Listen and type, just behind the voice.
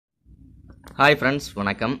Hi friends,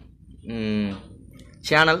 வணக்கம்.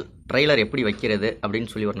 Channel trailer எப்படி வைக்கிறது அப்படின்னு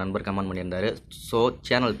சொல்லி ஒரு நண்பர் கமெண்ட் பண்ணியிருந்தார். ஸோ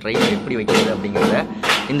சேனல் ட்ரெய்லர் எப்படி வைக்கிறது அப்படிங்கிறத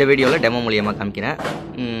இந்த வீடியோவில் டெமோ மூலியமாக காமிக்கிறேன்.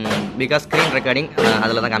 பிகாஸ் ஸ்க்ரீன் ரெக்கார்டிங்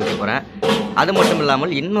அதில் தான் காமிக்க போகிறேன். அது மட்டும்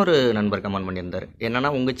இல்லாமல் இன்னொரு நண்பர் கமெண்ட் பண்ணியிருந்தார்.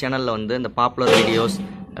 என்னென்னா, உங்கள் சேனலில் வந்து இந்த popular videos,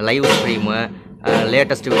 live stream,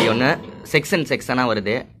 latest வீடியோன்னு செக்ஷனாக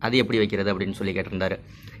வருது, அது எப்படி வைக்கிறது அப்படின்னு சொல்லி கேட்டிருந்தார்.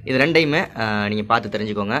 இது ரெண்டையுமே நீங்கள் பார்த்து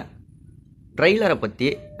தெரிஞ்சுக்கோங்க. ட்ரெய்லரை பற்றி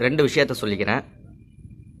ரெண்டு விஷயத்த சொல்லிக்கிறேன்.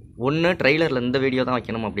 ஒன்று, ட்ரெய்லரில் இந்த வீடியோ தான்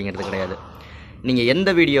வைக்கணும் அப்படிங்கிறது கிடையாது. நீங்கள் எந்த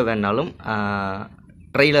வீடியோ வேணாலும்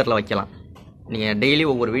ட்ரெய்லரில் வைக்கலாம். நீங்கள் டெய்லி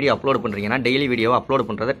ஒவ்வொரு வீடியோ அப்லோட் பண்ணுறீங்கன்னா டெய்லி வீடியோவை அப்லோட்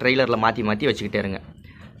பண்ணுறதை ட்ரெய்லரில் மாற்றி வச்சுக்கிட்டே இருங்க.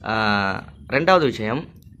 ரெண்டாவது விஷயம்,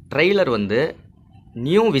 ட்ரெய்லர் வந்து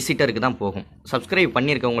நியூ விசிட்டருக்கு தான் போகும். சப்ஸ்கிரைப்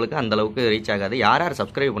பண்ணியிருக்கவங்களுக்கு அந்தளவுக்கு ரீச் ஆகாது. யார் யார்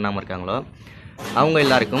சப்ஸ்கிரைப் பண்ணாமல் இருக்காங்களோ அவங்க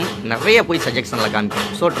எல்லாருக்கும் நிறைய போய் சஜெக்ஷனில் காமிக்கும்.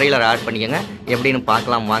 ஸோ ட்ரெய்லர் ஆட் பண்ணிக்கோங்க. எப்படின்னு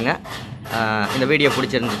பார்க்கலாம் வாங்க. இந்த வீடியோ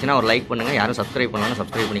பிடிச்சிருந்துச்சுன்னா ஒரு லைக் பண்ணுங்கள். யாரும் சப்ஸ்கிரைப் பண்ணலாம்,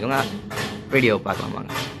 சப்ஸ்கிரைப் பண்ணிக்கோங்க. வீடியோவை பார்க்கலாம்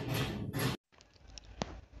வாங்க.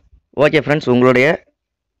 ஓகே ஃப்ரெண்ட்ஸ், உங்களுடைய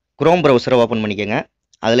குரோம் ப்ரௌசரை ஓப்பன் பண்ணிக்கோங்க.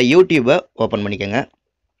 அதில் யூடியூப்பை ஓப்பன் பண்ணிக்கோங்க.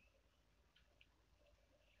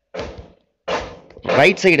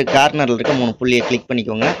 ரைட் சைடு கார்னரில் இருக்க 3 புள்ளியை கிளிக்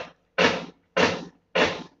பண்ணிக்கோங்க.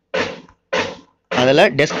 அதில்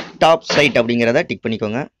டெஸ்க்டாப் சைட் அப்படிங்கிறத டிக்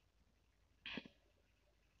பண்ணிக்கோங்க.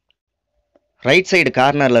 ரைட் சைடு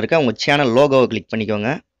கார்னரில் இருக்க உங்கள் சேனல் லோகோவை கிளிக் பண்ணிக்கோங்க.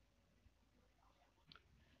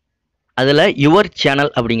 அதில் யுவர்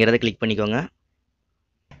சேனல் அப்படிங்கிறத கிளிக் பண்ணிக்கோங்க.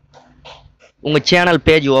 உங்கள் சேனல்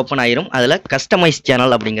பேஜ் ஓப்பன் ஆயிரும். அதில் கஸ்டமைஸ்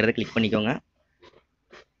சேனல் அப்படிங்கிறத கிளிக் பண்ணிக்கோங்க.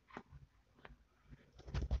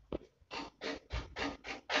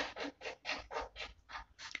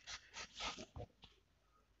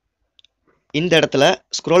 இந்த இடத்துல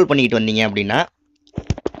ஸ்க்ரோல் பண்ணிக்கிட்டு வந்தீங்க அப்படின்னா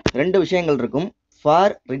 2 விஷயங்கள் இருக்கும்.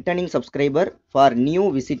 For returning subscriber, for new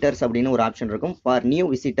visitors அப்படின்னு ஒரு ஆப்ஷன் இருக்கும். ஃபார் நியூ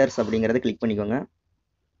விசிட்டர்ஸ் அப்படிங்கிறத கிளிக் பண்ணிக்கோங்க.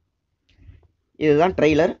 இதுதான்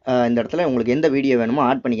ட்ரெய்லர். இந்த இடத்துல உங்களுக்கு எந்த வீடியோ வேணுமோ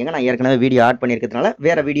ஆட் பண்ணிக்கோங்க. நான் ஏற்கனவே வீடியோ ஆட் பண்ணியிருக்கிறதுனால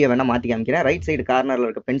வேறு வீடியோ வேணால் மாற்றி காமிக்கிறேன். ரைட் சைடு கார்னரில்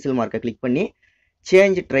இருக்க பென்சில் மார்க்கை கிளிக் பண்ணி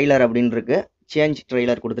சேஞ்ச் ட்ரெய்லர் அப்படின்னு இருக்கு. சேஞ்ச்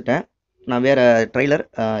ட்ரெய்லர் கொடுத்துட்டேன். நான் வேறு ட்ரெய்லர்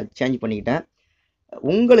சேஞ்ச் பண்ணிக்கிட்டேன்.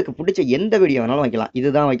 உங்களுக்கு பிடிச்ச எந்த வீடியோ வேணாலும் வைக்கலாம்.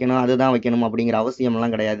 இதுதான் வைக்கணும், அதுதான் வைக்கணும் அப்படிங்கிற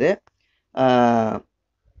அவசியம்லாம் கிடையாது.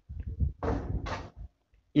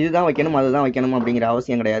 இதுதான் வைக்கணும், அதுதான் வைக்கணும் அப்படிங்கிற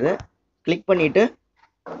அவசியம் கிடையாது. கிளிக் பண்ணிவிட்டு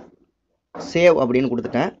சேவ் அப்படின்னு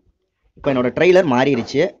கொடுத்துட்டேன். இப்போ என்னோடய ட்ரெய்லர்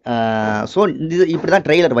மாறிடுச்சு. ஸோ இது இப்படி தான்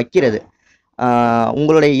ட்ரெய்லர் வைக்கிறது.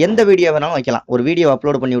 உங்களுடைய எந்த வீடியோ வேணாலும் வைக்கலாம். ஒரு வீடியோ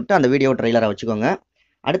அப்லோட் பண்ணி விட்டு அந்த வீடியோ ட்ரெய்லரை வச்சுக்கோங்க.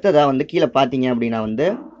 அடுத்ததாக வந்து கீழே பார்த்தீங்க அப்படின்னா வந்து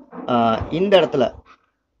இந்த இடத்துல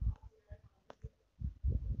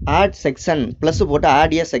ஆட் செக்ஷன் ப்ளஸ் போட்டு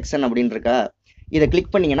ஆட் ஏ செக்ஷன் அப்படின்னு இருக்கா, இதை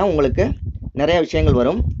கிளிக் பண்ணிங்கன்னா உங்களுக்கு நிறைய விஷயங்கள்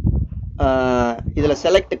வரும். இதில்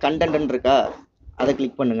செலக்ட் கண்டென்ட்னு இருக்கா, அதை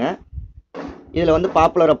கிளிக் பண்ணுங்கள். இதில் வந்து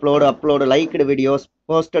popular upload, liked videos,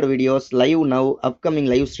 posted videos, live now, upcoming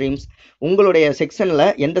live streams, உங்களுடைய செக்ஷனில்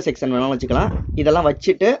எந்த செக்ஷன் வேணாலும் வச்சுக்கலாம். இதெல்லாம்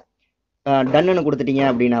வச்சுட்டு டன்னுன்னு கொடுத்துட்டீங்க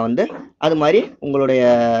அப்படின்னா வந்து அது மாதிரி உங்களுடைய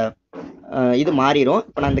இது மாறிடும்.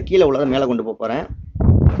 இப்போ நான் இந்த கீழே உள்ளதை மேலே கொண்டு போகிறேன்.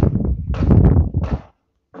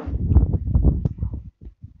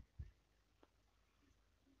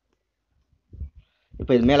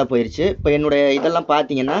 இப்போ இது மேலே போயிடுச்சு. இப்போ என்னுடைய இதெல்லாம்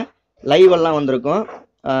பார்த்தீங்கன்னா லைவ் எல்லாம் வந்திருக்கும்.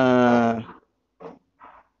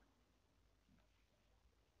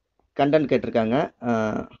 கண்டென்ட் கேட்டிருக்காங்க.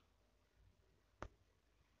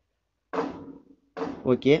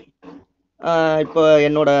 ஓகே, இப்போ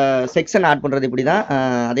என்னோட செக்ஷன் ஆட் பண்ணுறது இப்படி தான்.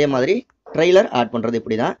 அதே மாதிரி ட்ரெய்லர் ஆட் பண்ணுறது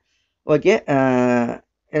இப்படி தான். ஓகே,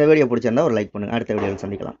 இந்த வீடியோ பிடிச்சிருந்தா ஒரு லைக் பண்ணுங்கள். அடுத்த வீடியோவில்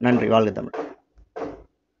சந்திக்கலாம். நன்றி. வாழ்க தமிழ்.